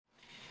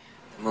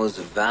The most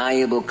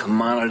valuable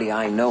commodity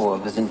I know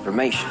of is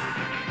information.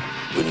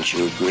 Wouldn't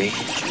you agree?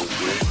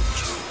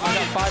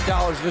 I got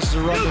 $5. This is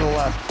a run to the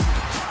left.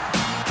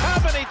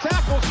 How many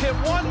tackles can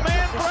one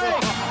man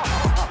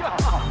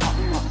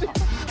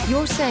break?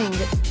 You're saying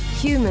that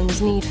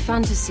humans need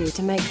fantasy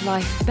to make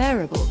life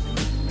bearable?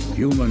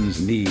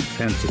 Humans need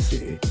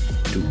fantasy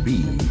to be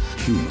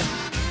human.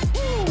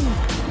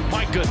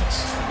 My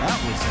goodness,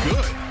 that was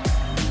good.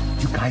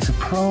 You guys are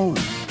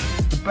pros.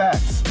 The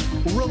best.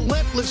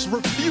 Relentless,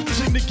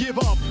 refusing to give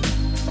up.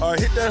 All right,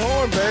 hit that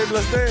horn, babe.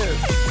 Let's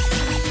dance.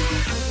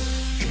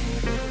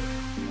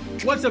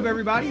 What's up,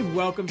 everybody?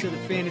 Welcome to the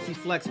Fantasy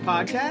Flex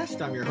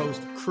Podcast. I'm your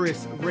host,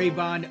 Chris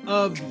Raybon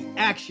of the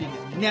Action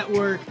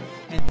Network,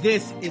 and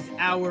this is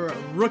our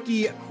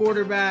rookie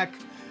quarterback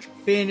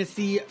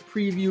fantasy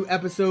preview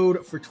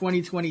episode for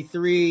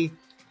 2023.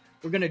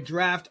 We're going to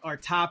draft our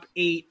top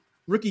 8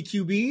 rookie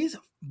QBs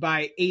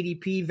by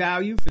ADP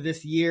value for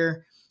this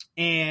year,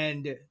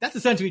 and that's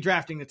essentially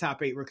drafting the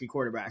top 8 rookie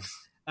quarterbacks.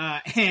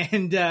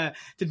 To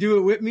do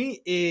it with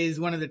me is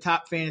one of the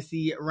top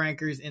fantasy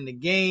rankers in the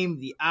game,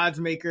 the odds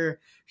maker,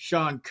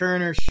 Sean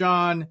Koerner.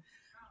 Sean,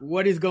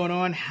 what is going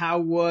on? How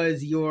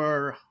was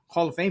your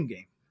Hall of Fame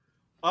game?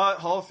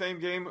 Hall of Fame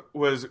game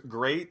was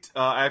great.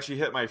 I actually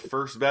hit my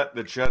first bet,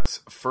 the Jets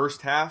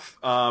first half.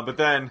 But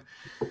then,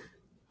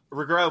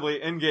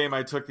 regrettably, in game,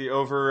 I took the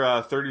over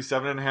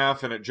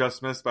 37.5, and it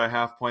just missed by a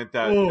half point.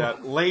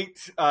 That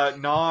late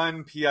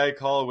non-PI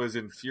call was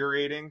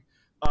infuriating.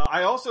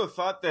 I also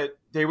thought that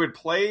they would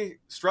play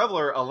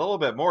Streveler a little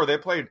bit more. They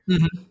played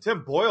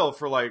Tim Boyle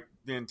for like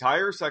the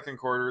entire second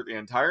quarter, the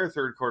entire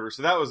third quarter.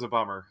 So that was a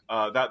bummer.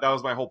 That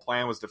was my whole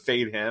plan, was to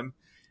fade him.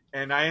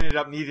 And I ended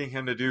up needing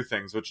him to do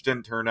things, which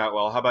didn't turn out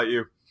well. How about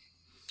you?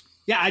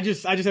 Yeah, I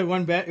just had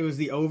one bet. It was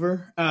the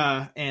over.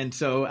 And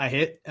so I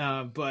hit.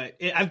 But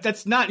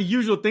that's not a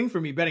usual thing for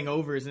me, betting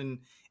overs in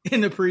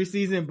the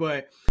preseason.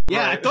 But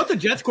yeah, right. I thought the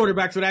Jets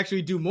quarterbacks would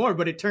actually do more,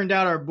 but it turned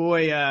out our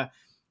boy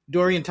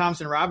Dorian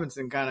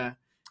Thompson-Robinson kind of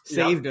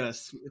saved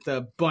us with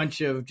a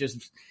bunch of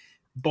just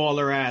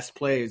baller-ass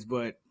plays.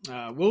 But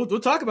we'll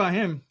talk about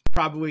him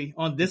probably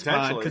on this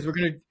pod, because we're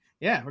gonna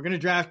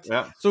draft.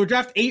 Yeah. So we'll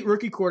draft 8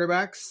 rookie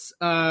quarterbacks,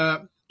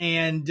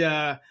 and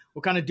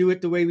we'll kind of do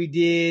it the way we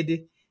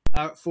did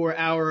for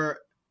our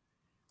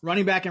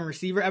running back and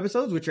receiver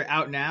episodes, which are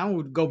out now.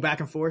 We'll go back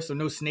and forth, so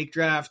no snake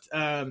draft.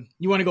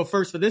 You want to go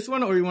first for this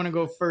one, or you want to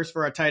go first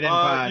for our tight end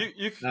pod?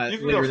 You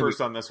can go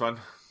first on this one.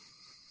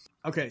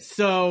 Okay,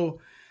 so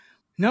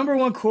number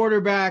 1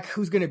 quarterback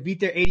who's going to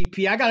beat their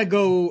ADP. I got to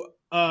go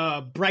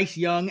Bryce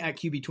Young at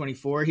QB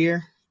 24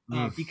 here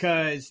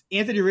because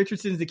Anthony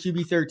Richardson's the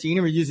QB 13,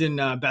 and we're using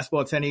Best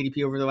Ball 10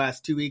 ADP over the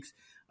last 2 weeks.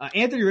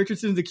 Anthony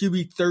Richardson's the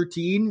QB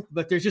 13,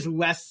 but there's just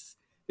less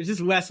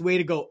way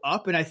to go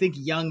up, and I think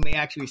Young may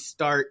actually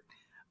start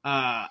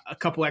a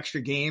couple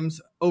extra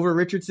games over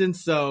Richardson.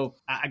 So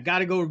I got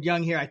to go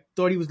Young here. I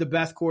thought he was the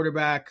best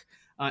quarterback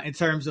in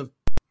terms of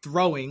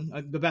throwing,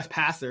 the best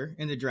passer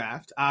in the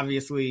draft.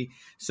 Obviously,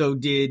 so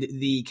did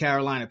the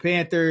Carolina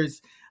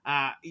Panthers.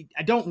 I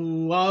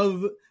don't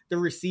love the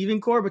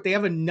receiving core, but they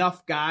have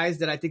enough guys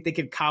that I think they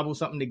could cobble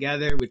something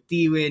together with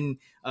Thielen,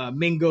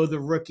 Mingo, the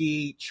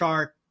rookie,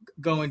 Chark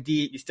going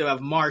deep. You still have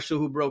Marshall,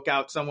 who broke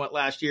out somewhat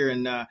last year,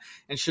 and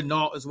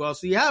Chenault as well.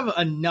 So you have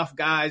enough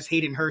guys,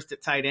 Hayden Hurst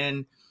at tight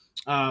end,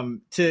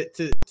 to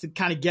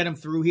kind of get them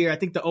through here. I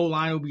think the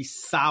O-line will be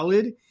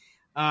solid.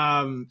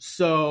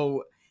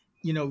 So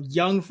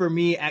Young for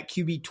me at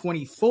QB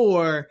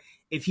 24,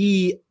 if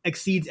he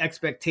exceeds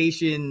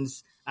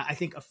expectations, I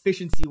think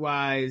efficiency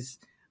wise,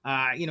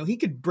 he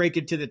could break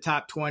into the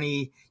top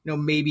 20,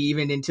 maybe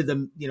even into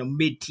the,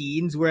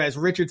 mid-teens. Whereas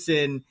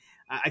Richardson,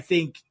 I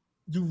think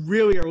you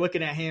really are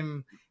looking at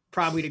him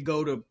probably to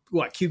go to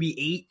QB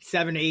 8,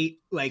 7, 8,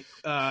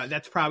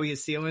 that's probably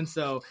his ceiling.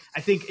 So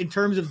I think in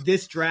terms of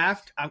this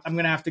draft, I'm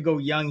going to have to go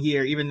Young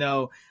here, even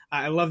though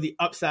I love the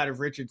upside of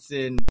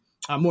Richardson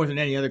more than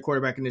any other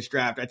quarterback in this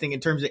draft. I think in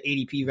terms of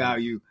ADP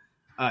value,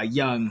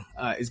 Young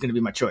is going to be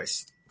my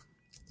choice.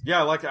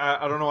 Yeah,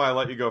 I don't know why I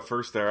let you go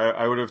first there.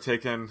 I would have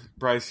taken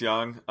Bryce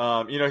Young.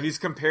 He's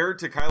compared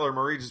to Kyler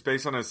Murray just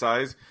based on his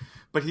size,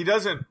 but he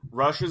doesn't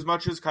rush as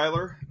much as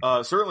Kyler.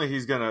 Certainly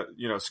he's going to,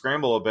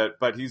 scramble a bit,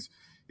 but he's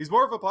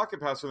more of a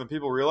pocket passer than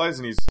people realize,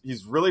 and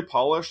he's really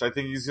polished. I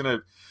think he's going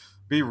to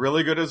be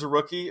really good as a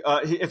rookie.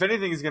 If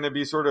anything, he's going to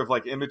be sort of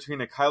like in between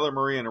a Kyler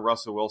Murray and a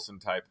Russell Wilson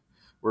type,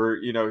 where,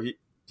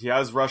 he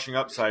has rushing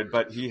upside,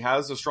 but he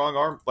has a strong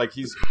arm. Like,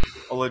 he's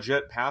a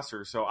legit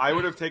passer. So I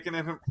would have taken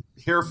him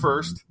here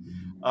first.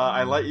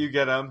 I let you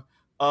get him.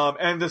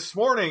 And this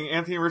morning,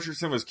 Anthony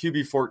Richardson was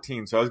QB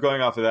 14. So I was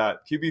going off of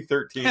that. QB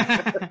 13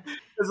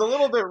 is a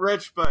little bit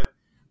rich, but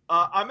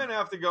I'm going to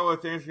have to go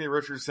with Anthony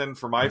Richardson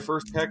for my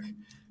first pick,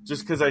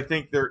 just because I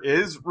think there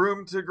is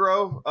room to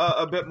grow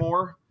a bit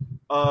more.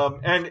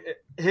 And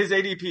his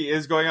ADP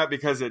is going up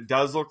because it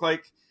does look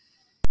like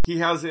he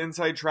has the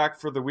inside track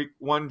for the week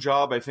 1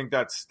 job. I think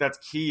that's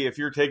key. If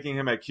you're taking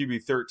him at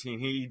QB 13,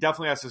 he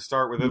definitely has to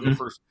start within the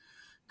first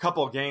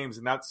couple of games,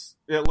 and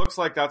it looks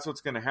like that's what's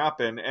going to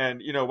happen.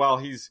 And while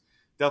he's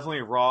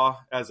definitely raw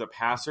as a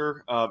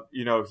passer.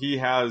 He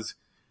has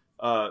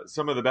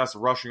some of the best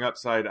rushing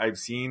upside I've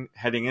seen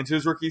heading into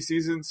his rookie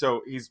season.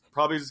 So he's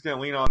probably just going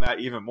to lean on that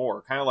even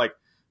more, kind of like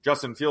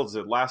Justin Fields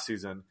did last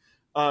season.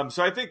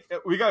 So I think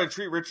we got to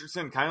treat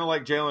Richardson kind of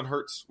like Jalen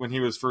Hurts when he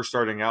was first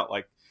starting out,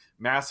 like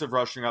massive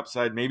rushing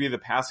upside. Maybe the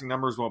passing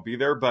numbers won't be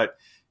there, but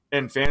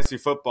in fantasy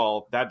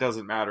football, that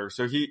doesn't matter.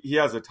 So he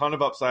has a ton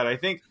of upside. I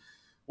think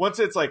once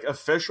it's like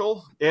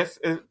official, if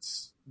it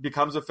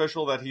becomes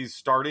official that he's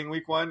starting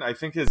week 1, I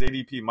think his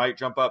ADP might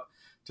jump up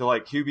to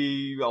like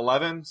QB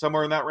 11,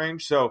 somewhere in that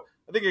range. So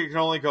I think it can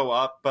only go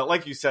up. But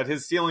like you said,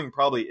 his ceiling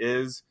probably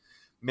is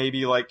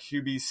maybe like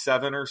QB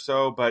 7 or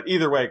so. But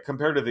either way,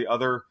 compared to the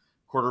other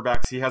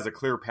quarterbacks, he has a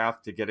clear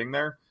path to getting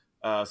there.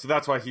 So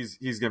that's why he's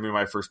going to be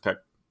my first pick.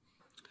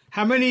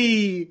 How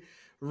many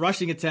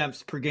rushing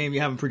attempts per game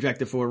you have him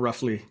projected for,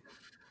 roughly?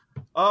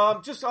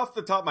 Just off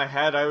the top of my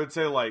head, I would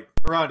say like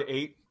around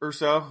 8 or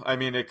so. I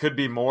mean, it could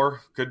be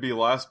more, could be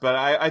less, but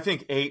I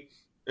think 8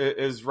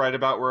 is right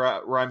about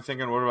where I'm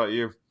thinking. What about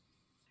you?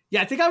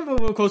 Yeah, I think I'm a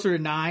little closer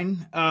to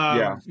 9.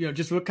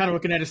 Just kind of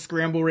looking at a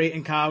scramble rate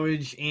in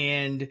college,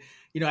 and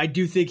I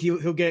do think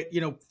he'll get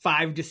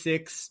 5 to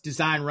 6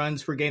 design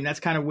runs per game. That's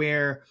kind of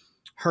where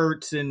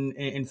Hurts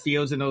and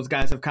Fields and those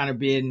guys have kind of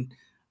been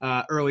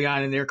early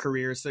on in their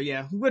careers. So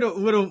yeah,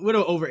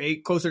 little over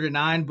 8, closer to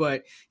 9.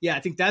 But yeah, I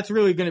think that's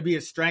really going to be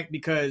a strength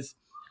because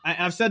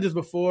I've said this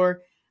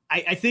before.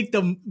 I think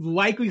the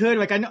likelihood,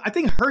 I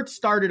think Hurts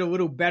started a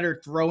little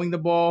better throwing the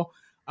ball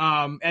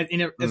as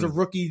a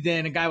rookie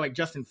than a guy like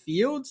Justin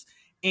Fields.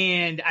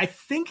 And I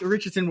think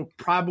Richardson will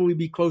probably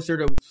be closer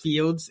to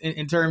Fields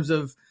in terms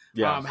of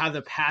how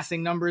the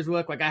passing numbers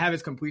look. Like I have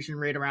his completion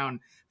rate around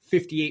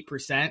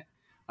 58%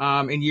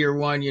 in year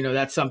 1.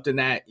 That's something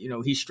that,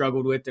 he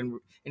struggled with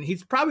and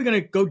he's probably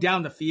going to go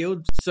down the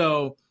field.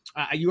 So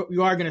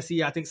you are going to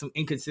see, I think, some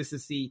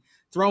inconsistency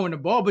throwing the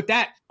ball, but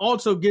that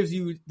also gives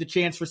you the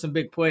chance for some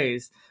big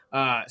plays.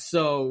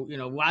 So,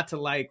 lot to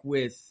like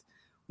with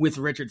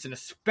Richardson,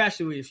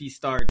 especially if he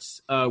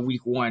starts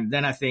week 1,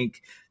 then I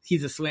think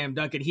he's a slam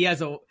dunk. And he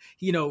has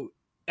you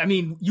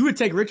would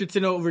take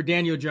Richardson over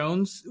Daniel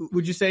Jones,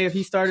 would you say, if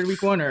he started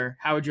week 1, or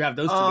how would you have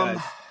those two guys?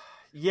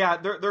 Yeah,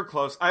 they're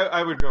close.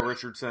 I would go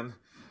Richardson.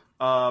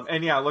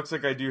 And yeah, it looks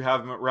like I do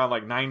have him around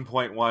like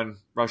 9.1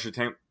 rush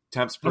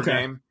attempts per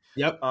game.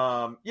 Yep.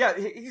 Yeah,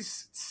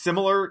 he's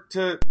similar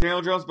to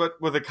Daniel Jones,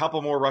 but with a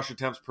couple more rush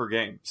attempts per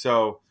game.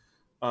 So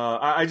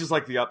I just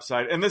like the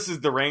upside. And this is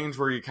the range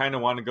where you kind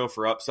of want to go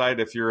for upside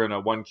if you're in a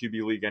 1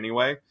 QB league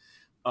anyway.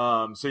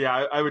 So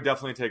yeah, I would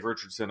definitely take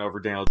Richardson over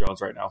Daniel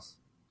Jones right now.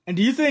 And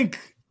do you think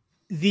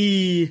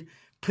the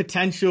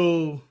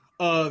potential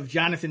of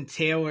Jonathan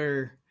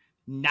Taylor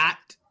not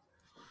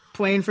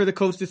playing for the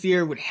Colts this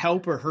year would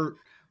help or hurt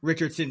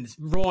Richardson's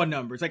raw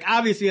numbers? Like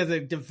obviously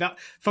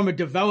from a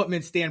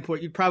development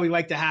standpoint, you'd probably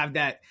like to have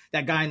that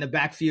guy in the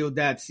backfield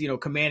that's,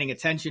 commanding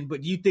attention.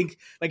 But do you think,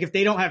 like, if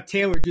they don't have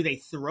Taylor, do they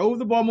throw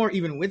the ball more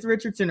even with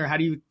Richardson, or how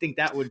do you think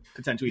that would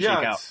potentially shake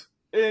out?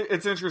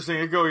 It's interesting.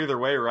 It'd go either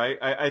way, right?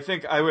 I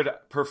think I would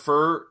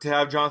prefer to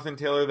have Jonathan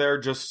Taylor there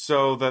just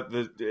so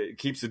that it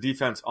keeps the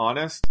defense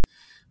honest.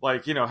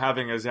 Like,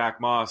 having a Zach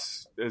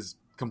Moss is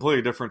a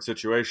completely different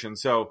situation.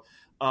 So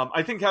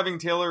I think having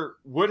Taylor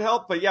would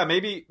help, but yeah,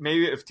 maybe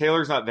if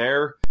Taylor's not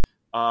there,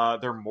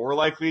 they're more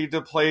likely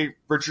to play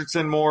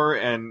Richardson more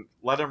and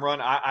let him run.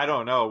 I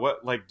don't know.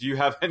 Do you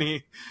have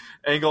any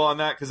angle on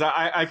that? Because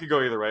I could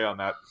go either way on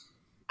that.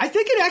 I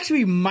think it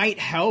actually might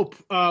help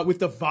with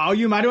the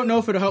volume. I don't know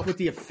if it'll help with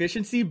the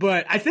efficiency,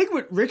 but I think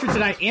with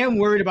Richardson, I am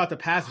worried about the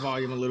pass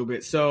volume a little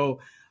bit. So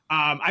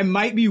I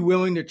might be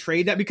willing to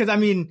trade that because,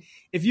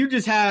 if you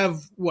just have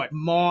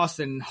Moss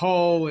and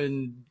Hull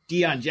and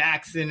Deion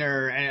Jackson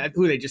and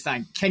who they just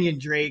signed, Kenyon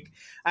Drake,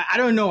 I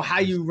don't know how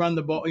you run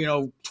the ball,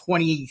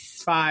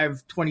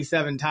 25,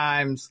 27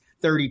 times,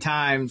 30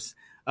 times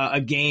a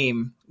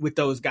game with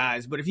those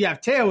guys. But if you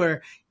have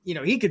Taylor,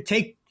 he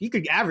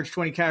could average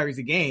 20 carries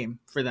a game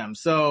for them.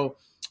 So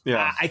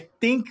yeah, I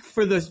think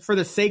for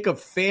the sake of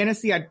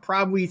fantasy, I'd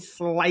probably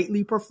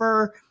slightly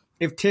prefer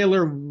if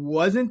Taylor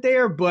wasn't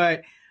there,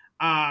 but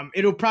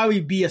it'll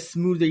probably be a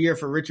smoother year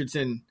for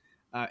Richardson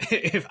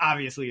if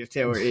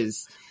Taylor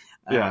is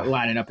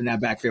lining up in that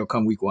backfield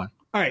come week 1.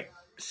 All right.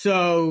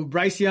 So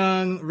Bryce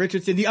Young,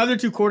 Richardson, the other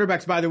two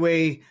quarterbacks, by the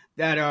way,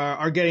 that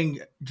are getting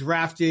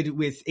drafted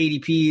with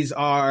ADPs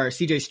are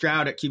CJ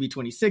Stroud at QB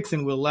 26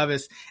 and Will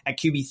Levis at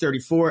QB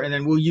 34. And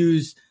then we'll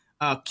use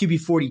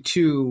QB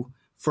 42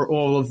 for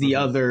all of the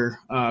other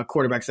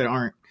quarterbacks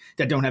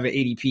that don't have an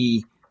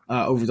ADP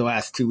over the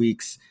last 2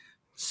 weeks.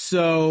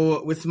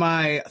 So with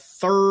my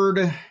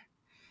third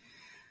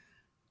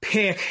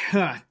pick,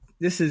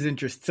 this is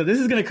interesting. So this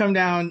is going to come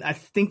down, I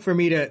think, for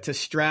me to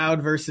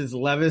Stroud versus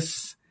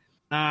Levis.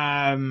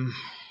 I'm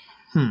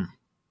going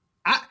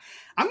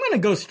to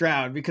go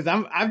Stroud because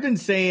I've been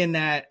saying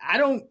that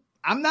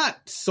I'm not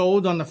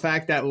sold on the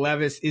fact that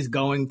Levis is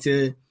going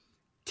to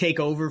take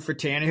over for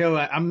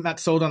Tannehill. I'm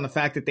not sold on the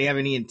fact that they have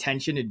any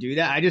intention to do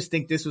that. I just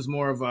think this was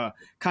more of a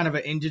kind of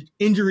an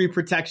injury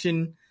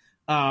protection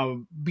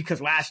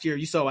because last year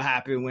you saw what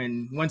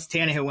happened once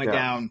Tannehill went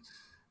down.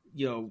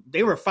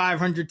 They were a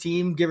 500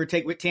 team, give or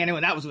take, with Tannehill,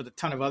 and that was with a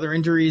ton of other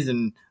injuries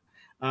and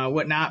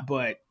whatnot.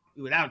 But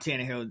without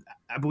Tannehill,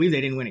 I believe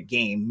they didn't win a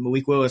game.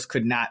 Malik Willis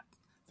could not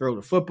throw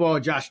the football.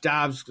 Josh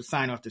Dobbs was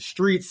signed off the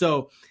street.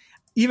 So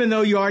even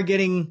though you are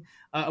getting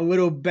a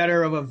little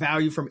better of a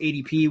value from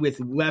ADP with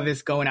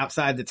Levis going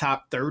outside the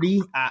top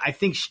 30, I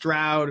think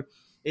Stroud,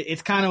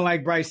 it's kind of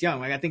like Bryce Young.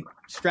 Like, I think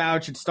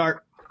Stroud should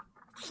start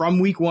from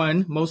week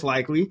 1, most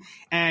likely,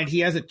 and he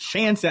has a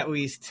chance at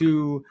least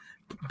to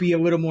be a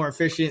little more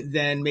efficient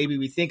than maybe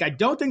we think. I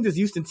don't think this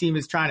Houston team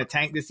is trying to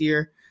tank this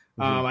year.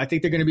 I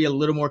think they're going to be a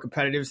little more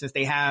competitive since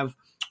they have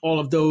all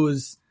of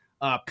those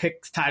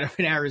picks tied up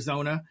in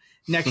Arizona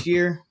next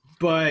year.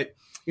 But,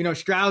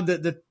 Stroud,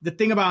 the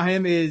thing about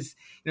him is,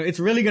 it's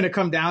really going to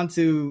come down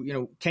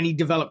to, can he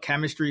develop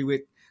chemistry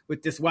with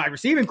this wide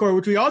receiving core,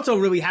 which we also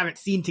really haven't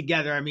seen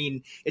together. I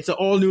mean, it's an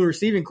all new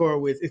receiving core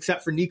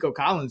except for Nico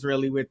Collins,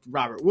 really, with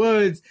Robert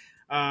Woods,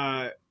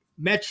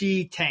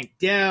 Mechie, Tank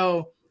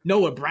Dell,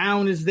 Noah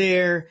Brown is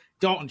there,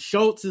 Dalton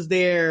Schultz is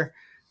there.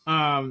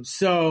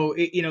 So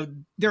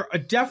there are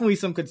definitely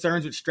some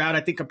concerns with Stroud,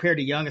 I think, compared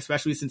to Young,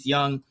 especially since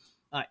Young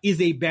is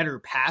a better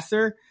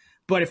passer.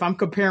 But if I'm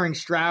comparing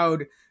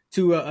Stroud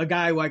to a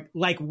guy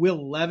like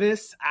Will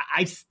Levis,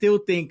 I still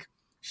think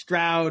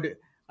Stroud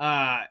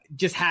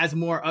just has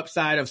more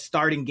upside of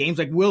starting games.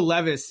 Like, Will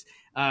Levis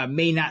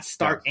may not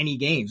start any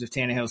games if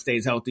Tannehill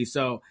stays healthy.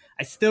 So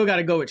I still got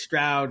to go with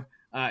Stroud.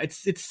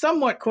 It's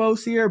somewhat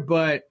close here,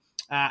 but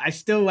I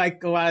still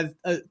like a lot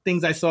of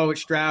things I saw with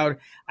Stroud.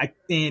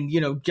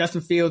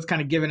 Justin Fields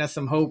kind of giving us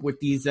some hope with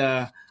these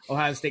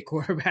Ohio State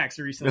quarterbacks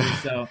recently.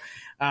 So,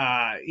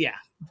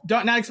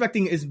 not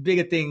expecting as big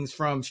of things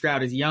from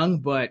Stroud as Young,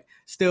 but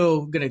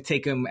still going to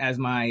take him as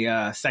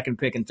my second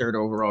pick and third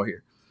overall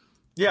here.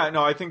 Yeah,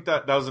 no, I think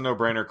that was a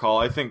no-brainer call.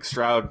 I think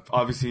Stroud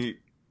obviously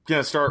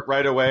going to start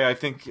right away. I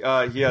think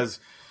he has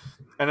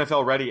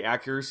NFL-ready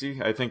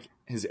accuracy. I think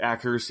his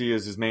accuracy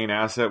is his main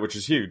asset, which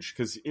is huge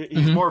because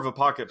he's more of a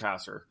pocket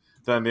passer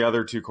than the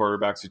other two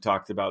quarterbacks we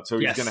talked about. So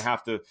he's going to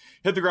have to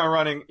hit the ground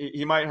running.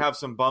 He might have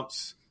some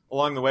bumps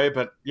along the way,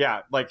 but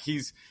yeah, like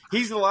he's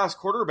the last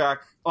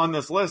quarterback on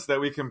this list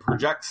that we can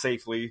project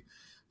safely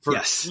for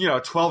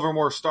 12 or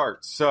more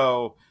starts.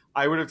 So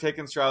I would have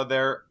taken Stroud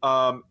there.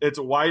 It's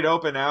wide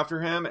open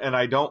after him, and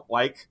I don't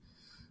like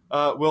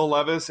Will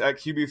Levis at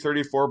QB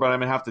 34, but I'm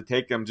going to have to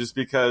take him just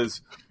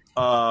because,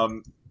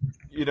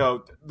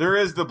 there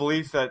is the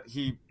belief that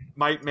he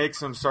might make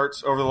some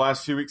starts over the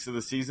last few weeks of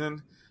the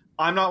season.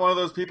 I'm not one of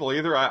those people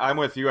either. I'm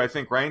with you. I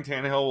think Ryan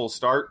Tannehill will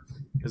start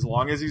as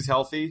long as he's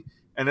healthy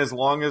and as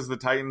long as the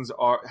Titans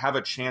have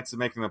a chance of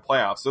making the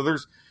playoffs. So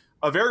there's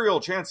a very real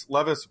chance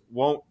Levis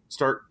won't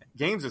start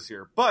games this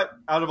year. But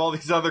out of all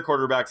these other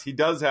quarterbacks, he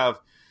does have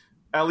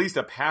at least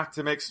a path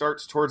to make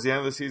starts towards the end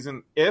of the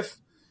season if,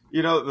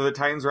 the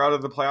Titans are out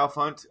of the playoff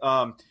hunt.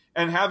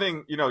 And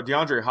having,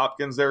 DeAndre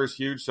Hopkins there is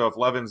huge. So if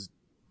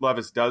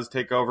Levis does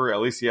take over, at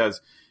least he has,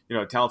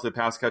 a talented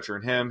pass catcher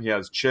in him. He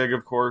has Chig,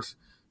 of course,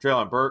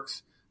 Treylon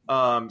Burks.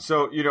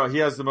 So he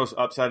has the most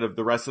upside of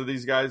the rest of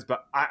these guys,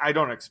 but I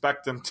don't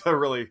expect him to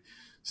really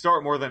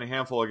start more than a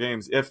handful of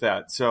games, if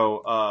that.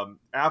 So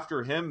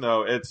after him,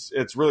 though,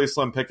 it's really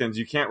slim pickings.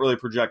 You can't really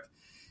project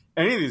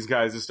any of these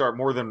guys to start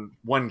more than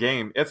one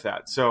game, if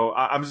that. So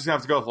I'm just going to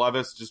have to go with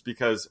Levis just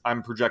because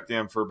I'm projecting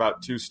him for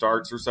about 2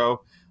 starts or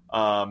so.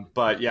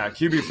 But yeah,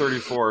 QB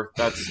 34,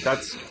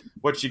 that's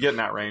what you get in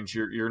that range.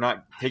 You're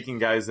not taking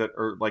guys that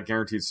are like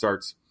guaranteed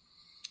starts.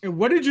 And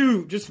what's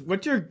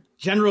your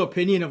general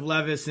opinion of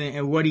Levis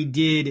and what he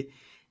did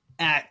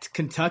at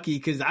Kentucky?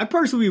 Because I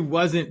personally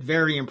wasn't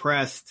very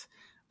impressed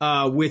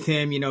with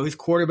him. His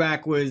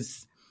quarterback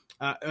his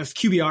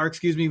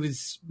QBR,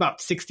 was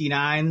about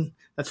 69.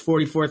 That's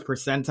 44th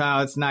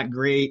percentile. It's not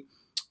great.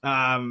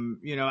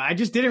 I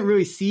just didn't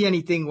really see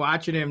anything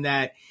watching him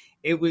that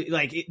it was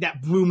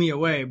that blew me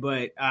away.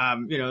 But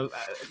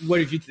what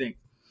did you think?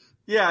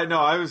 Yeah, no,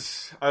 I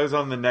was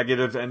on the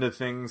negative end of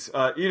things.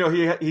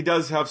 He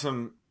does have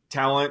some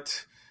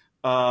talent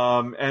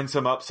and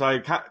some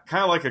upside, kind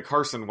of like a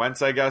Carson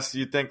Wentz, I guess.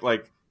 You'd think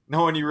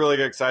no one you really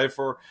get excited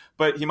for,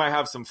 but he might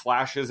have some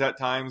flashes at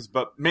times,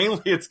 but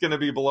mainly it's going to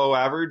be below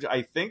average,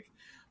 I think.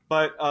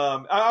 But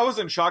I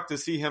wasn't shocked to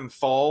see him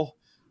fall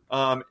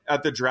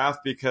at the draft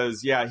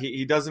because,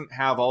 he doesn't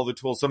have all the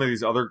tools some of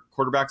these other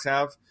quarterbacks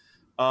have.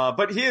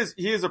 But he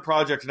is a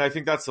project, and I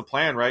think that's the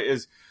plan, right,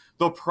 is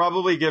they'll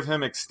probably give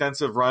him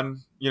extensive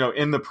run,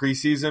 in the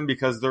preseason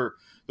because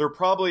they're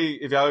probably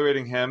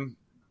evaluating him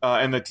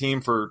and the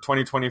team for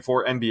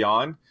 2024 and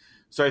beyond.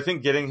 So I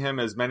think getting him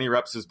as many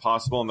reps as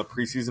possible in the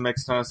preseason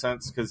makes a ton of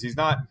sense because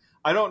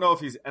I don't know if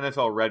he's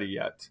NFL ready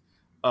yet.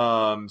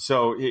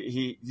 So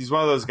he's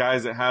one of those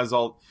guys that has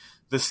all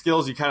the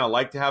skills you kind of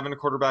like to have in a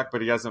quarterback,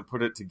 but he hasn't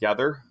put it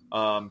together.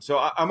 So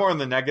I'm more on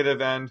the negative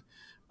end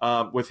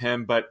with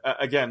him. But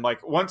again,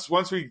 once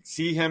we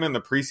see him in the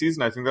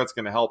preseason, I think that's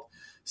going to help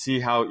see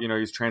how,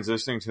 he's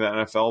transitioning to the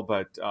NFL.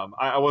 But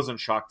I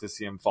wasn't shocked to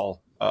see him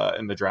fall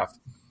in the draft.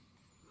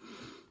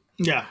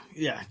 Yeah,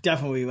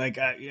 definitely. Like,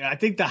 I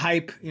think the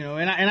hype,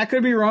 and I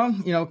could be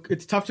wrong.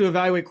 It's tough to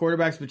evaluate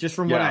quarterbacks, but just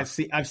from what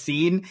I've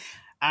seen,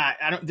 I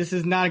don't. This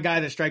is not a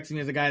guy that strikes me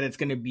as a guy that's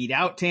going to beat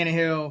out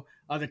Tannehill.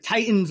 The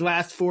Titans'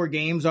 last 4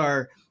 games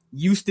are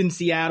Houston,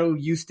 Seattle,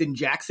 Houston,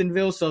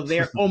 Jacksonville, so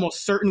they're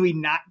almost certainly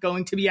not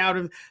going to be out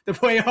of the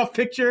playoff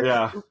picture.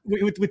 Yeah.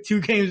 With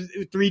 2 games,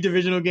 3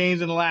 divisional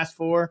games in the last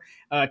 4,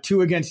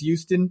 2 against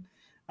Houston.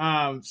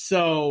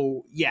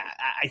 So yeah,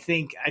 I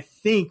think,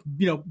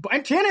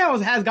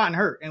 Tannehill has gotten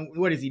hurt, and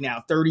what is he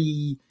now?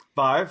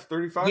 35?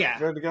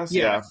 Yeah.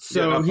 Yeah.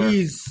 So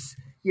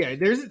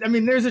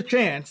there's a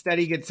chance that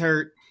he gets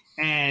hurt,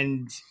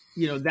 and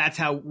that's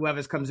how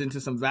Levis comes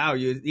into some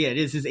value. Yeah, it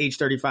is his age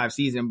 35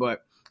 season,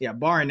 but yeah,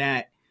 barring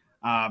that,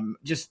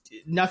 just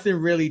nothing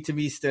really to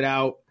me stood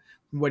out.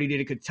 What he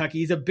did at Kentucky.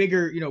 He's a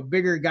bigger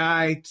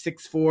guy,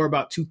 6'4",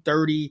 about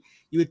 230.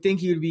 You would think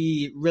he would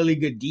be really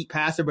good deep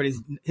passer, but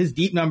his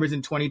deep numbers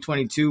in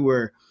 2022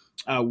 were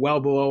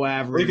well below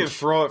average. He can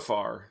throw it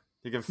far.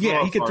 He can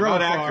throw it far.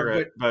 Not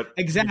accurate, but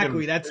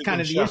exactly. That's kind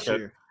of the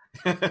issue.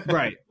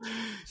 Right.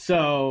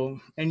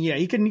 So, and yeah,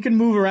 he can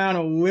move around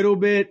a little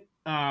bit.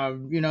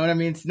 You know what I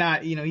mean? It's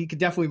not, he could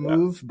definitely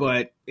move,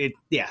 but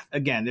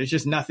again, there's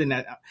just nothing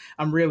that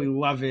I'm really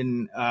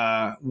loving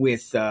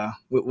with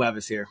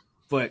Levis here.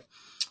 But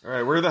all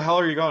right, where the hell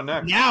are you going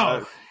next?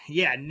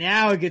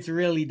 Now it gets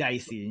really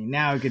dicey.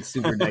 Now it gets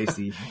super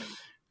dicey.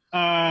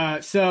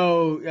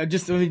 So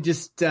let me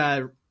just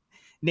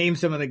name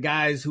some of the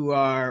guys who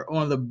are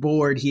on the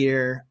board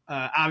here.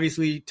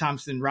 Obviously,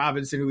 Thompson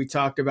Robinson, who we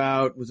talked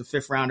about, was a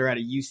 5th rounder out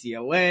of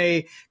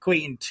UCLA.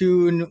 Clayton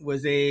Tune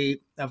was a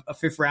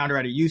 5th rounder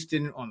out of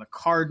Houston on the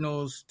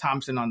Cardinals.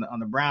 Thompson on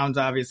the Browns,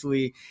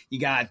 obviously. You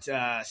got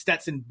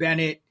Stetson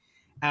Bennett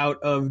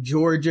out of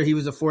Georgia. He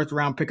was a 4th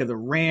round pick of the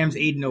Rams.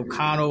 Aiden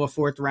O'Connell, a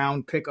 4th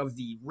round pick of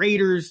the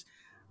Raiders,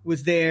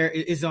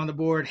 is on the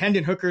board.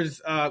 Hendon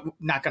Hooker's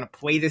not going to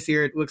play this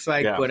year, it looks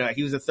like, but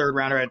he was a 3rd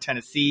rounder out of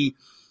Tennessee.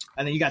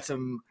 And then you got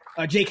some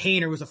Jake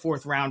Haener was a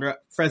 4th rounder,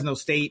 Fresno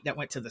State, that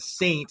went to the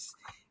Saints.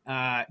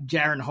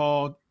 Jaron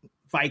Hall,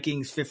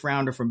 Vikings, 5th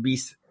rounder from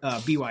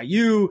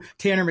BYU.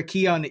 Tanner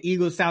McKee on the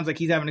Eagles. Sounds like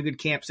he's having a good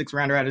camp, 6th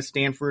rounder out of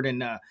Stanford.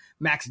 And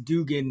Max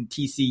Duggan,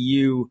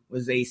 TCU,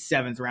 was a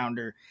 7th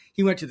rounder.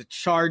 He went to the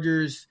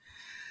Chargers.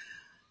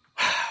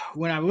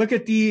 When I look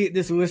at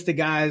this list of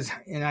guys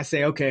and I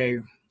say, okay,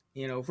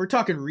 if we're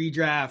talking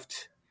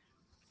redraft,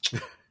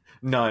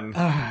 none.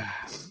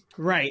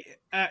 Right.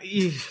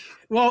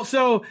 Well,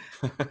 so,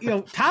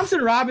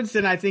 Thompson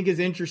Robinson, I think, is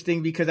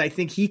interesting because I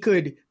think he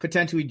could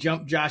potentially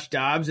jump Josh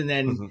Dobbs and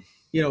then,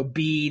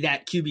 be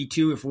that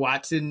QB2 if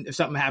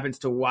something happens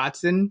to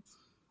Watson.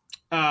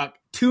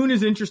 Tune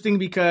is interesting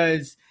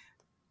because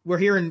we're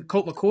hearing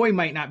Colt McCoy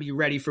might not be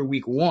ready for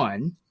week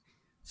 1.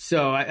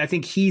 So I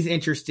think he's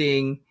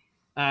interesting.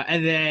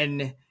 And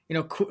then,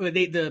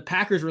 the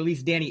Packers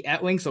released Danny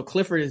Etling. So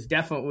Clifford is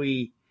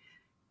definitely,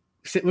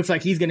 it looks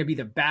like he's going to be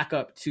the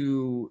backup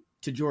to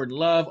Jordan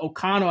Love.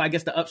 O'Connell, I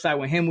guess the upside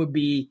with him would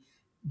be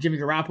Jimmy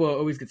Garoppolo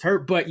always gets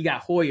hurt, but you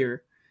got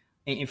Hoyer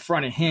in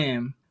front of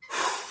him.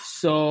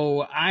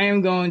 So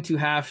I'm going to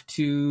have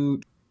to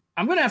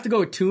go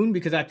with Tune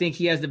because I think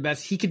he has the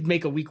best. He could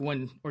make a week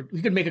 1 or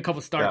he could make a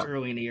couple starts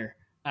early in the year.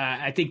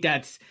 I think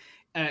that's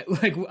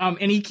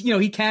and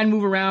he can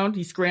move around.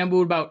 He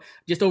scrambled about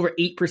just over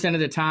 8% of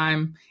the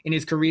time in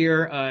his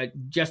career,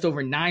 just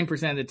over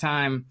 9% of the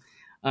time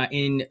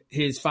in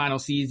his final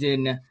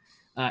season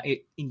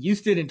in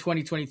Houston in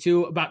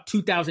 2022, about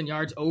 2,000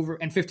 yards over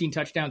and 15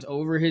 touchdowns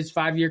over his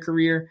 5-year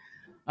career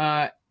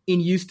in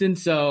Houston.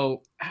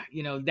 So,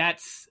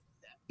 that's,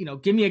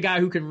 give me a guy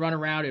who can run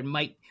around and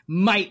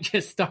might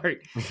just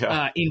start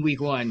in week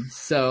 1.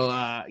 So,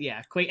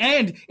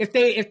 and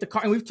and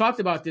we've talked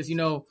about this,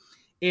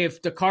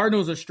 if the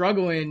Cardinals are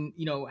struggling,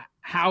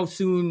 how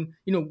soon,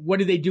 what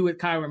do they do with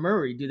Kyler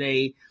Murray? Do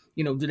they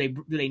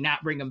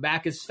not bring him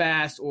back as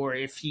fast? Or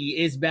if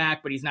he is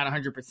back, but he's not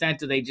 100%,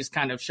 do they just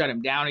kind of shut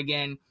him down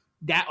again?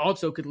 That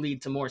also could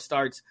lead to more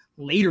starts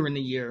later in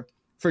the year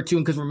for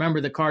Tune. Because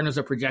remember, the Cardinals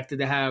are projected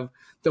to have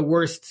the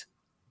worst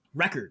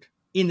record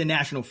in the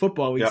National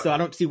Football League. Yep. So I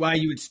don't see why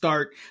you would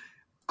start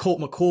Colt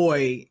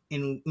McCoy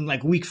in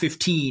like week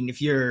 15 if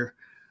you're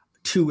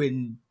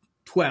 2-12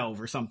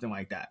 or something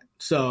like that.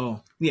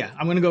 So yeah,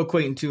 I'm going to go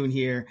Clayton Tune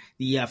here,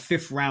 the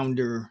 5th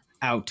rounder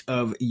out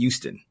of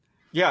Houston.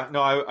 Yeah,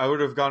 no, I would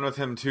have gone with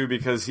him too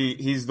because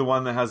he's the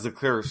one that has the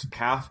clearest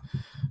path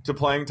to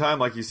playing time.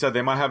 Like you said,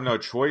 they might have no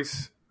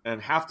choice and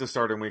have to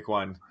start in week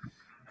 1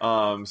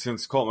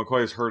 since Colt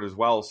McCoy is hurt as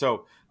well.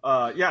 So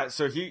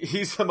so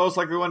he's the most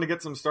likely one to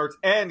get some starts,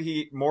 and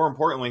more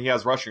importantly, he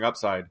has rushing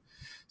upside.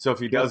 So if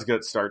he does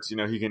get starts,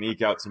 he can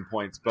eke out some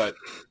points. But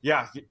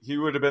yeah, he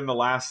would have been the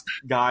last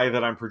guy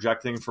that I'm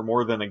projecting for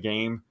more than a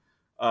game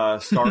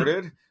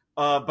started.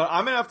 But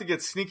I'm going to have to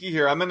get sneaky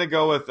here. I'm going to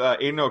go with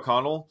Aiden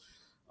O'Connell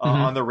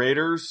on the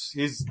Raiders.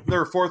 He's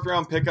their 4th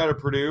round pick out of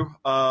Purdue.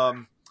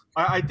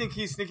 I think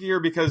he's sneaky here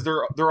because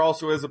there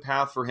also is a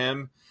path for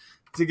him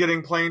to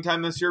getting playing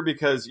time this year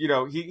because,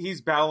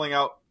 he's battling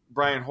out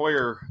Brian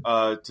Hoyer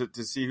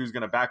to see who's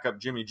going to back up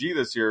Jimmy G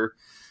this year.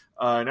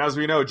 And as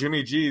we know,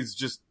 Jimmy G's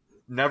just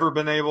never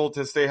been able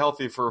to stay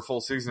healthy for a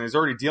full season. He's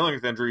already dealing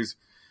with injuries,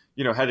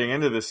 heading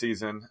into the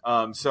season.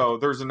 So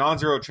there's a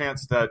non-zero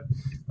chance that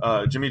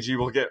Jimmy G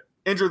will get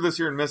injured this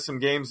year and miss some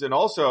games. And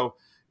also,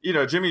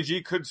 Jimmy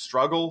G could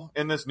struggle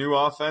in this new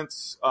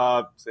offense.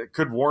 It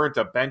could warrant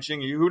a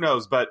benching. Who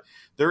knows? But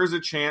there is a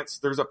chance,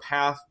 there's a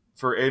path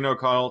for Aiden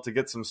O'Connell to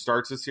get some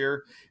starts this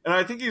year. And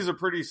I think he's a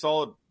pretty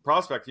solid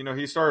prospect.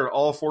 He started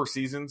all 4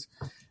 seasons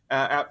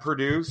at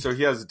Purdue, so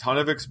he has a ton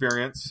of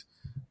experience.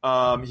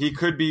 He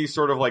could be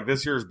sort of like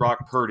this year's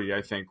Brock Purdy,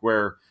 I think,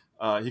 where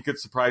he could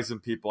surprise some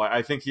people.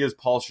 I think he is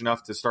polished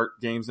enough to start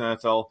games in the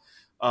NFL.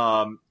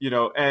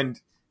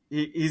 And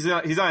he's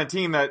on a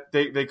team that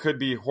they could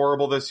be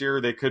horrible this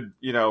year. They could,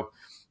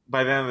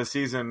 by the end of the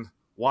season,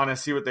 want to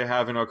see what they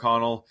have in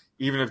O'Connell,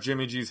 even if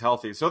Jimmy G's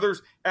healthy. So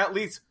there's at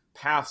least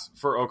paths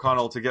for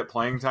O'Connell to get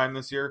playing time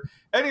this year.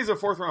 And he's a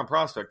 4th-round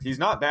prospect. He's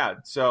not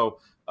bad. So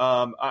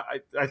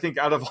I think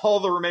out of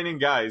all the remaining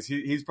guys,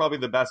 he's probably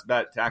the best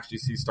bet to actually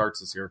see starts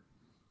this year.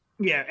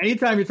 Yeah,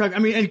 anytime you're talking,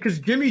 and because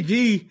Jimmy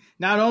G,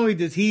 not only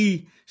does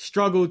he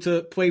struggle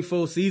to play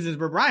full seasons,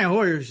 but Brian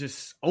Hoyer is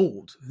just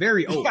old,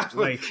 very old.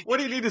 Yeah, what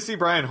do you need to see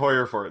Brian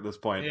Hoyer for at this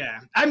point? Yeah,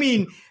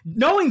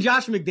 knowing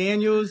Josh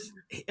McDaniels,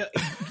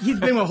 he's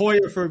been with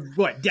Hoyer for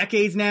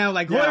decades now.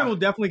 Hoyer will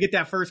definitely get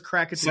that first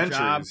crack at the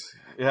job.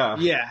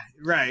 Yeah,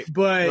 right.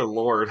 But good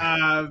Lord,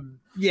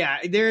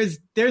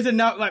 there's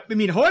enough.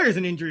 Hoyer's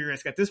an injury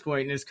risk at this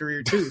point in his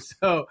career too.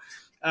 So,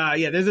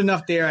 there's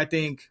enough there, I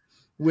think,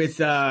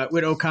 with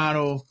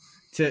O'Connell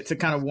to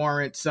kind of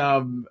warrant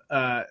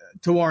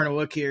a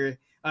look here.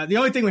 The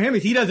only thing with him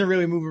is he doesn't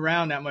really move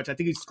around that much. I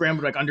think he's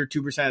scrambled under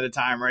 2% of the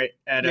time, right?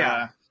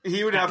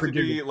 He would have to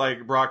be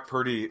like Brock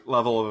Purdy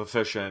level of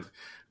efficient,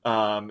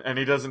 and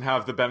he doesn't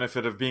have the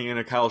benefit of being in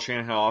a Kyle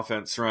Shanahan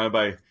offense surrounded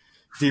by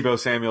Deebo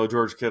Samuel,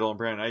 George Kittle, and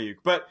Brandon Ayuk.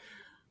 But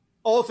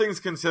all things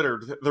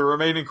considered, the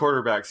remaining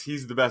quarterbacks,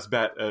 he's the best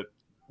bet at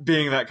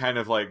being that kind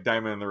of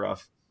diamond in the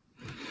rough.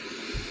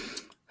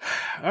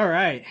 All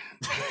right.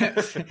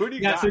 Who do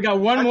you got? So we got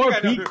one more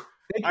peek.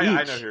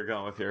 I know who you're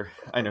going with here.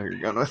 I know who you're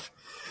going with.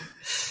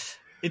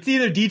 It's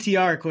either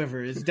DTR or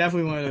Clifford. It's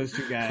definitely one of those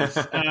two guys.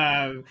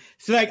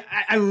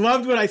 I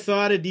loved what I saw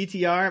out of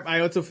DTR.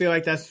 I also feel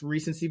like that's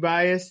recency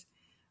bias.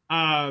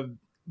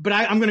 But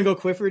I'm going to go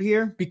Clifford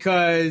here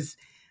because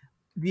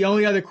the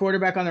only other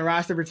quarterback on the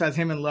roster besides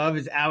him and Love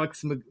is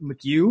Alex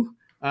McHugh.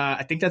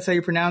 I think that's how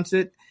you pronounce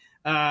it.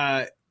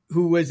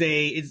 Who was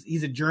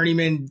he's a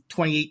journeyman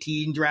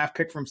 2018 draft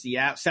pick from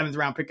Seattle, 7th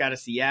round pick out of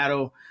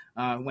Seattle,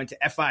 went to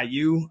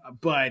FIU.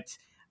 But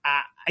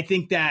I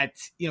think that,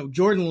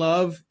 Jordan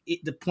Love,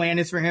 the plan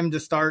is for him to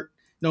start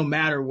no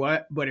matter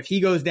what. But if he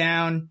goes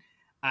down,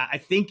 I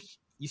think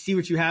you see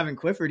what you have in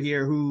Clifford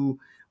here, who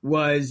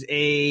was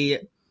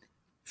a,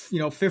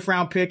 5th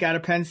round pick out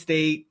of Penn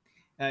State.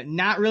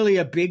 Not really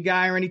a big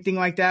guy or anything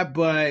like that,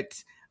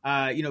 but,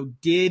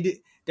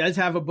 does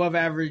have above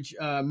average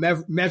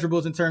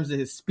measurables in terms of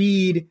his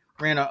speed,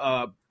 ran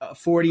a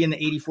 40 in the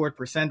 84th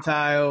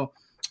percentile.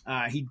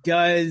 He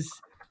does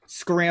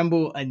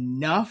scramble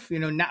enough,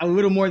 not a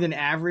little more than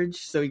average,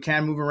 so he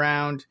can move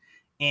around.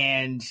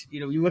 And,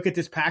 you look at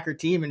this Packer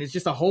team and it's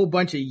just a whole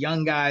bunch of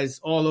young guys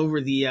all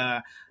over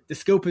the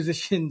skill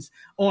positions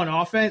on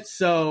offense.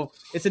 So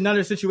it's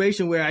another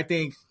situation where I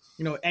think,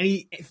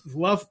 if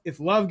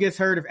Love gets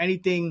hurt, if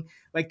anything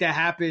like that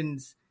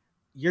happens,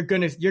 you're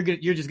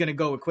just gonna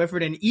go with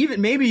Clifford. And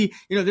even maybe,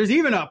 there's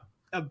even a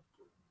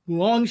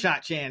long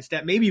shot chance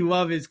that maybe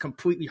Love is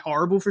completely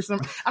horrible for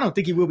some. I don't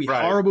think he will be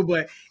horrible,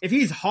 but if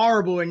he's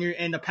horrible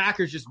and the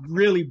Packers just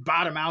really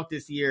bottom out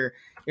this year,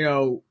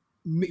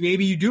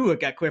 maybe you do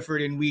look at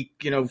Clifford in week,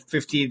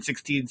 15,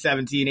 16,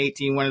 17,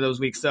 18, one of those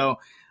weeks. So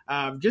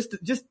just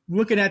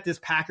looking at this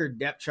Packer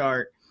depth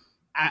chart,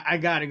 I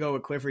got to go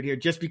with Clifford here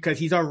just because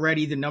he's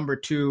already the number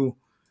 2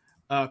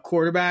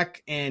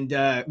 quarterback. And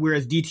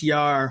whereas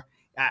DTR,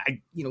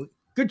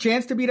 good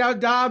chance to beat out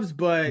Dobbs,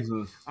 but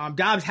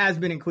Dobbs has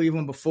been in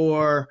Cleveland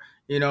before,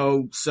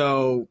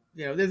 so,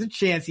 there's a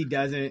chance he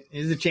doesn't.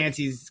 There's a chance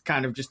he's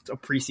kind of just a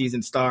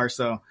preseason star.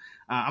 So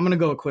I'm going to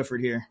go with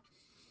Clifford here.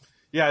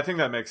 Yeah, I think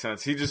that makes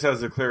sense. He just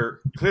has a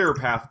clearer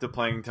path to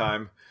playing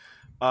time.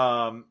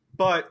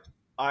 But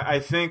I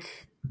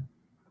think,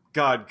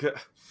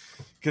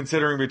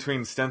 considering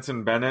between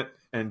Stetson Bennett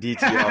and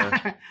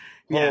DTR,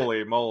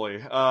 holy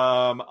moly.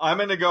 I'm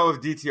going to go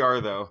with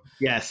DTR, though.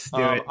 Yes,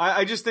 do it.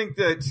 I just think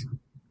that,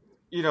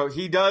 he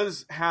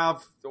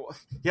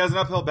has an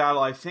uphill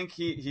battle. I think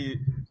he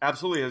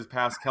absolutely has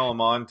passed Kellen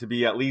Mond to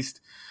be at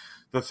least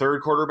the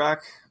 3rd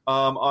quarterback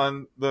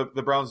on the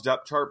Browns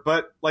depth chart.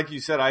 But like you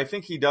said, I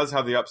think he does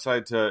have the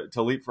upside to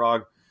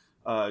leapfrog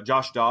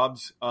Josh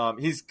Dobbs.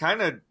 He's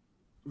kind of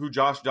who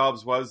Josh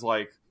Dobbs was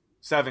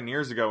 7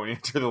 years ago when he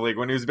entered the league,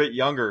 when he was a bit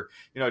younger.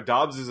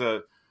 Dobbs is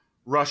a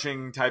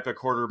rushing type of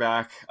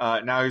quarterback.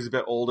 Now he's a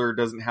bit older,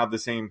 doesn't have the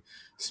same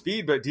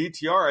speed, but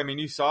DTR,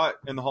 you saw it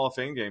in the Hall of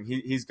Fame game.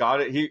 He's got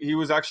it. He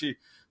was actually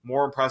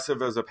more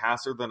impressive as a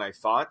passer than I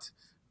thought.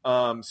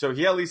 So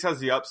he at least has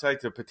the upside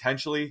to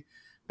potentially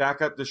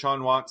back up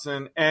Deshaun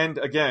Watson. And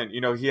again,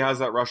 he has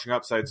that rushing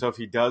upside. So if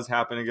he does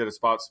happen to get a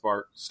spot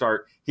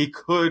start, he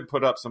could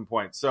put up some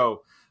points.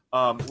 So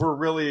we're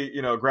really,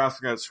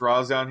 grasping at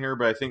straws down here,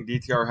 but I think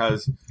DTR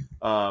has,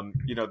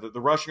 the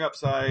rushing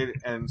upside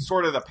and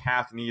sort of the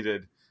path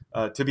needed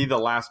to be the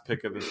last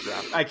pick of this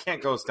draft. I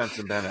can't go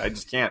Stetson Bennett. I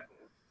just can't.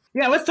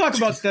 Yeah, let's talk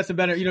about Stetson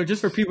Bennett.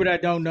 Just for people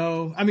that don't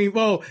know. I mean,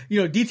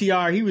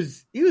 DTR, he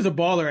was a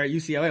baller at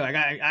UCLA. Like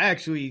I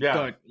actually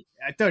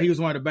thought he was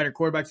one of the better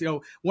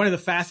quarterbacks. One of the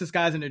fastest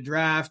guys in the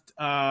draft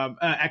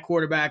at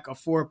quarterback, a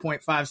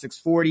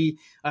 4.5640.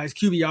 His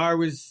QBR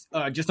was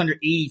just under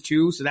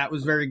 82, so that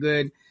was very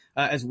good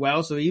as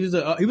well. So he was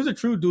a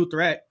true dual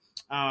threat.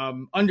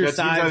 Undersized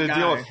guy.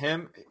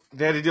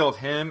 They had to deal with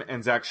him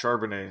and Zach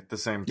Charbonnet at the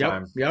same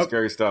time. Yep.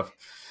 Scary stuff.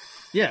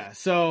 Yeah,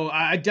 so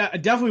I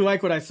definitely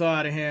like what I saw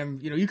out of him.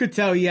 You could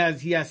tell he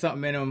has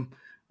something in him,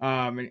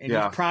 and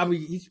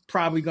he's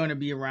probably going to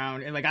be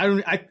around. And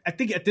I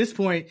think at this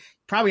point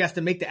probably has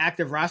to make the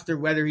active roster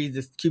whether he's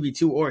the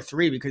QB2 or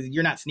 3 because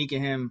you're not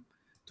sneaking him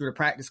through the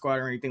practice squad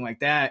or anything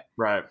like that.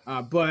 Right.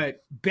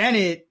 But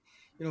Bennett,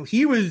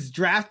 he was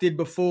drafted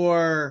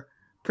before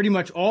pretty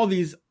much all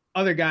these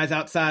other guys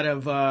outside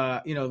of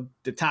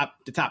the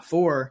top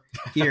 4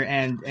 here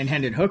and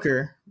Hendon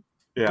Hooker.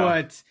 Yeah.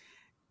 But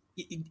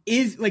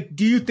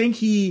do you think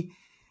he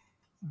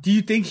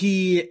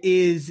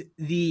is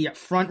the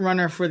front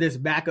runner for this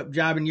backup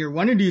job in year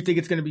 1, or do you think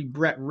it's going to be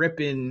Brett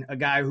Rippon, a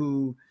guy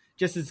who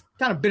just has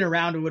kind of been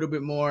around a little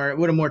bit more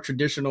with a more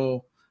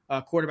traditional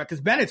quarterback?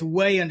 Because Bennett's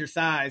way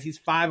undersized. He's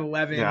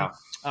 5'11",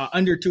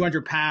 under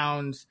 200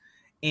 pounds,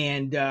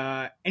 and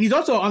he's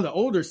also on the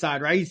older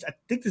side, right?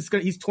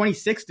 He's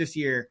 26 this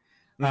year.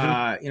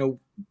 Mm-hmm.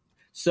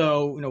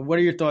 So what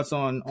are your thoughts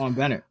on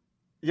Bennett?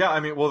 Yeah,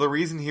 I mean, well, the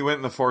reason he went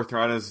in the 4th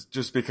round is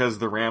just because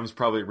the Rams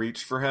probably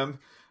reached for him.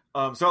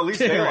 So at least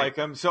they like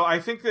him. So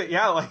I think that,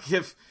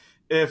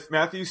 if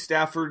Matthew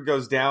Stafford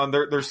goes down,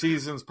 their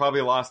season's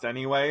probably lost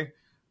anyway.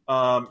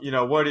 What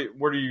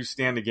do you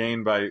stand to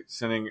gain by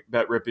sending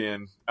Brett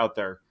Rippon out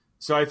there?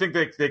 So I think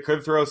they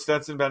could throw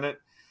Stetson Bennett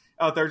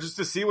out there just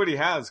to see what he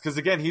has. Because,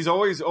 again, he's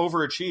always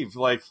overachieved.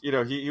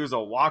 He was a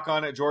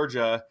walk-on at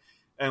Georgia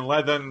and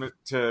led them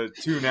to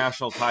 2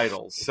 national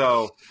titles.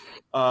 So,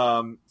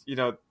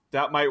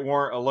 that might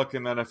warrant a look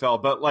in the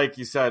NFL. But like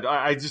you said,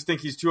 I just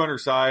think he's too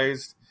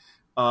undersized.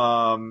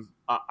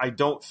 I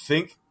don't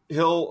think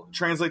he'll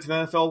translate to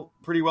the NFL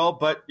pretty well,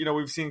 but,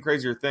 we've seen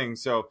crazier things.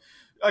 So,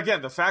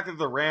 again, the fact that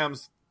the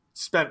Rams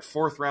spent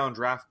 4th round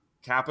draft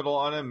capital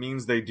on him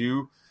means they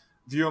do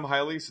view him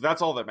highly. So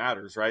that's all that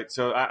matters, right?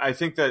 So I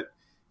think that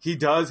he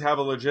does have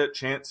a legit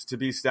chance to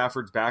be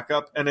Stafford's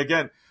backup. And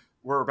again,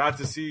 we're about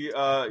to see,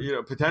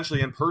 potentially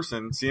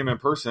see him in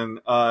person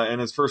in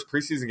his first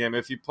preseason game.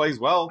 If he plays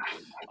well,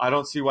 I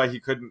don't see why he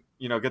couldn't,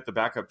 get the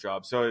backup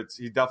job. So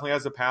he definitely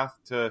has a path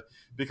to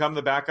become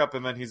the backup,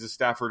 and then he's a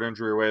Stafford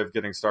injury away of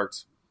getting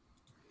starts.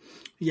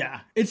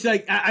 Yeah, it's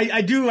like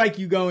I do like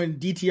you going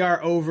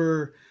DTR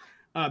over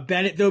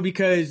Bennett, though,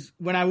 because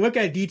when I look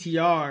at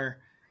DTR,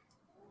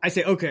 I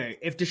say, okay,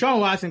 if Deshaun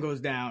Watson goes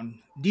down,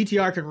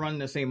 DTR can run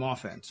the same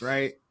offense,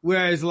 right?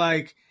 Whereas,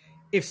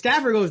 if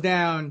Stafford goes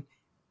down,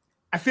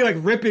 I feel like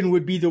Rippon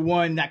would be the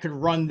one that could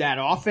run that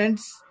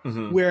offense,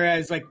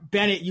 whereas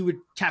Bennett, you would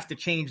have to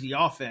change the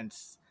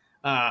offense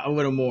a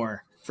little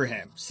more for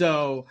him.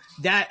 So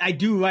that I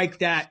do like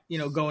that,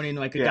 going in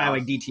guy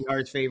like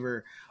DTR's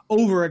favor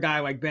over a guy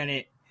like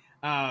Bennett.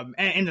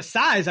 And the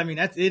size, I mean,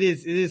 it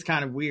is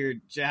kind of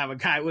weird to have a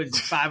guy with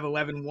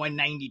 5'11",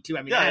 192.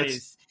 I mean, that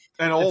is.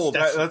 And old.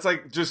 That's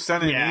like just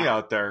sending me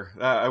out there.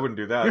 I wouldn't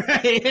do that.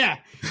 Right,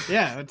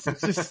 yeah. Let's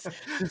just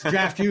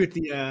draft you at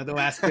the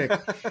last pick.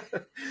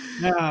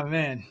 Oh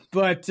man,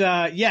 but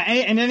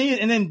and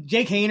then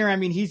Jake Haener. I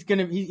mean, he's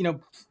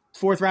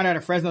 4th round out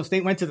of Fresno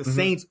State, went to the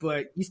Saints,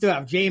 but you still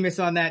have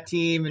Jameis on that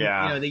team,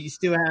 and you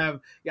still have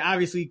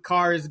obviously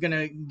Carr is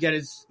gonna get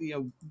his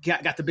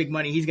got the big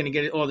money. He's gonna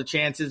get all the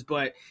chances,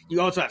 but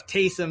you also have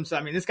Taysom. So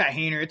I mean, this guy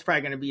Haener, it's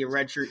probably gonna be a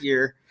redshirt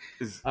year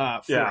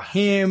for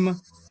him.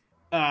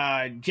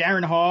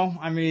 Jaron Hall,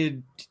 I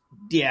mean,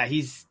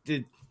 he's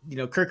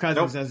Kirk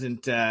Cousins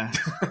doesn't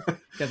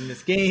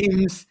miss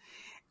games.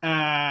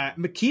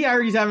 McKee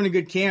already's having a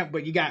good camp,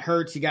 but you got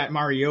Hurts, you got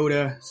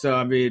Mariota, so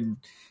I mean,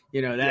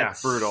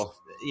 that's brutal.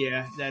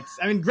 Yeah,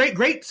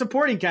 great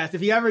supporting cast.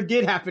 If he ever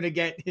did happen to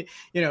get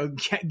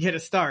a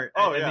start,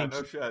 I think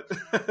no shit.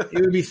 It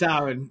would be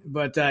solid.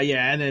 But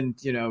and then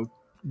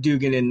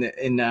Dugan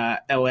in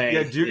LA.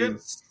 Yeah,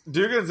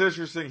 Dugan's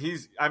interesting.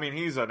 He's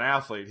an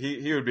athlete.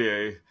 He would be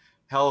a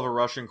hell of a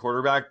rushing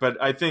quarterback, but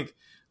I think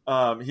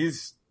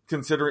he's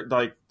considering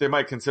they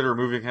might consider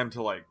moving him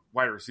to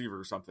wide receiver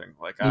or something.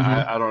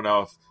 I don't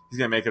know if he's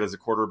gonna make it as a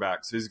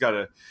quarterback, so he's got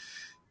to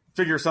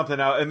figure something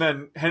out. And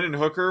then Hendon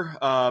Hooker,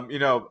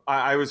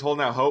 I was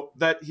holding out hope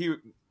that he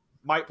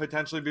might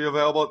potentially be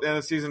available at the end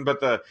of the season,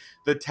 but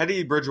the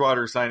Teddy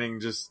Bridgewater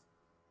signing just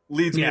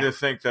leads me to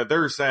think that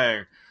they're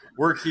saying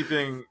we're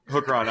keeping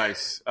Hooker on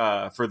ice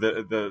for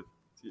the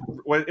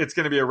it's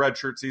going to be a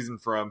redshirt season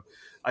for him.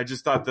 I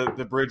just thought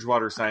the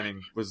Bridgewater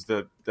signing was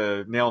the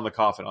nail in the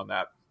coffin on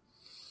that.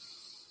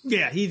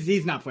 Yeah,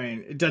 he's not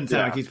playing. It doesn't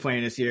sound like he's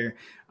playing this year.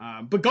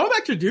 But going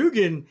back to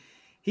Dugan,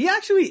 he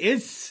actually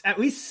is at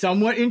least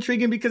somewhat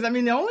intriguing because, I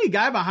mean, the only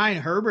guy behind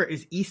Herbert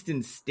is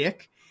Easton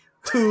Stick,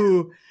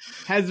 who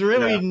has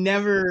really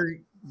never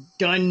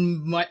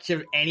done much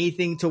of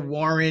anything to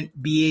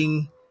warrant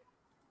being,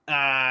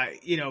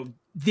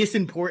 this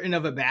important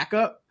of a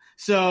backup.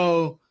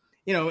 So,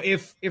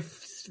 if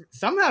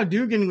somehow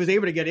Dugan was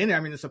able to get in there,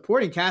 I mean, the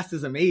supporting cast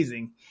is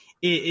amazing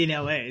in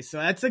LA. So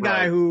that's a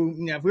guy who,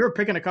 if we were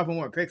picking a couple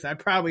more picks, I'd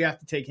probably have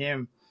to take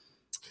him.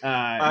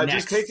 Next.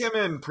 Just take him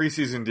in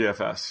preseason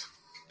DFS.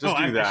 Just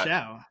do that.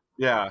 Shall.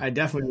 Yeah, I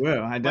definitely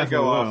will. I definitely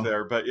go will. off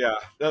there, but yeah,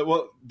 that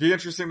will be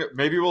interesting.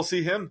 Maybe we'll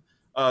see him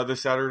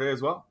this Saturday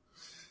as well.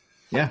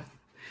 Yeah,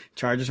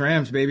 Chargers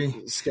Rams,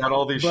 baby. Scout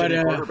all these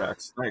shitty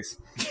quarterbacks. Nice.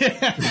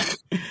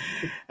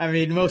 I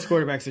mean, most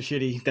quarterbacks are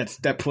shitty.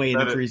 That play in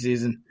the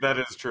preseason. That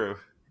is true.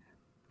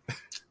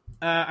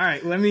 All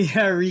right, let me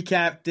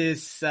recap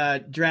this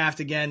draft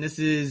again. This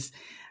is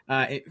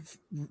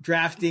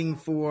drafting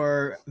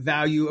for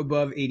value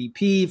above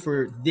ADP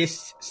for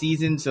this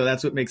season, so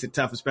that's what makes it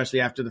tough,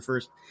 especially after the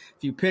first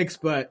few picks.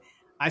 But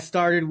I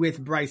started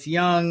with Bryce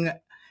Young,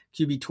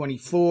 QB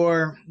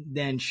 24.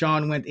 Then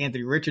Sean went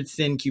Anthony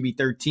Richardson, QB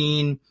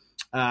 13.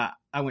 I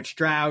went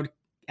Stroud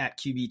at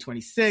QB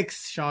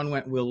 26. Sean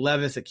went Will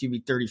Levis at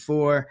QB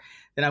 34.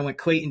 Then I went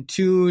Clayton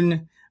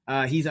Tune.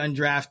 He's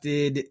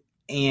undrafted,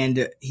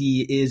 and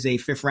he is a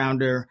fifth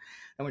rounder.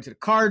 I went to the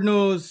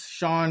Cardinals.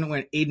 Sean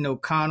went Aiden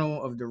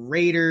O'Connell of the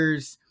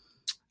Raiders.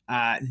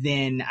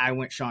 Then I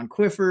went Sean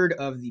Clifford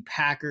of the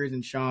Packers,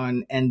 and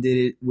Sean ended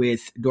it with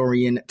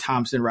Dorian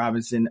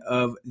Thompson-Robinson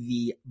of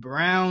the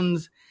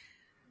Browns.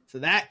 So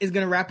that is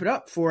going to wrap it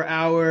up for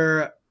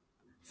our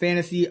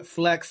Fantasy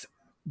Flex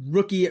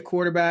rookie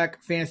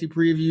quarterback fantasy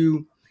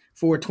preview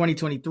for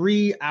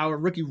 2023. Our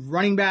rookie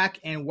running back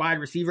and wide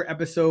receiver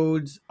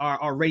episodes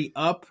are already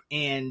up,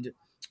 and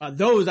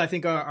those I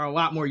think are a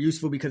lot more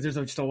useful because there's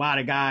just a lot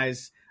of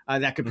guys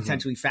that could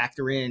potentially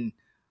factor in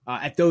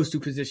at those two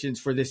positions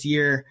for this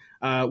year.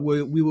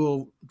 We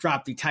will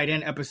drop the tight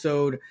end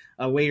episode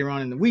later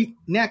on in the week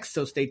next,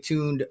 so stay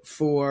tuned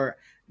for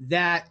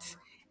that.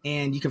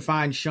 And you can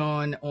find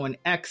Sean on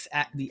X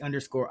at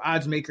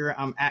 @_oddsmaker.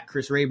 I'm at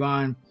Chris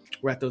Raybon.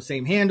 We're at those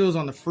same handles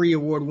on the free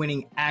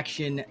award-winning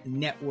Action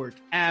Network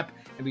app.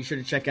 And be sure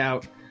to check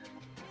out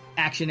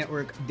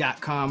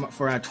actionnetwork.com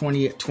for our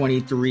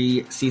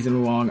 2023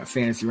 season-long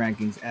fantasy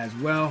rankings as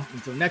well.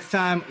 Until next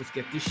time, let's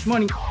get this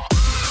money.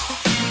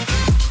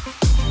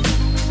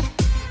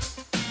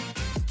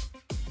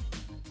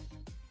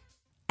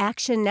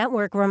 Action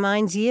Network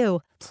reminds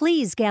you,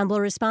 please gamble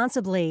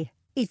responsibly.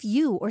 If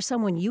you or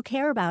someone you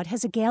care about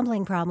has a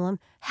gambling problem,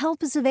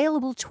 help is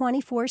available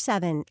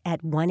 24/7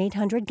 at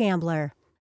 1-800-GAMBLER.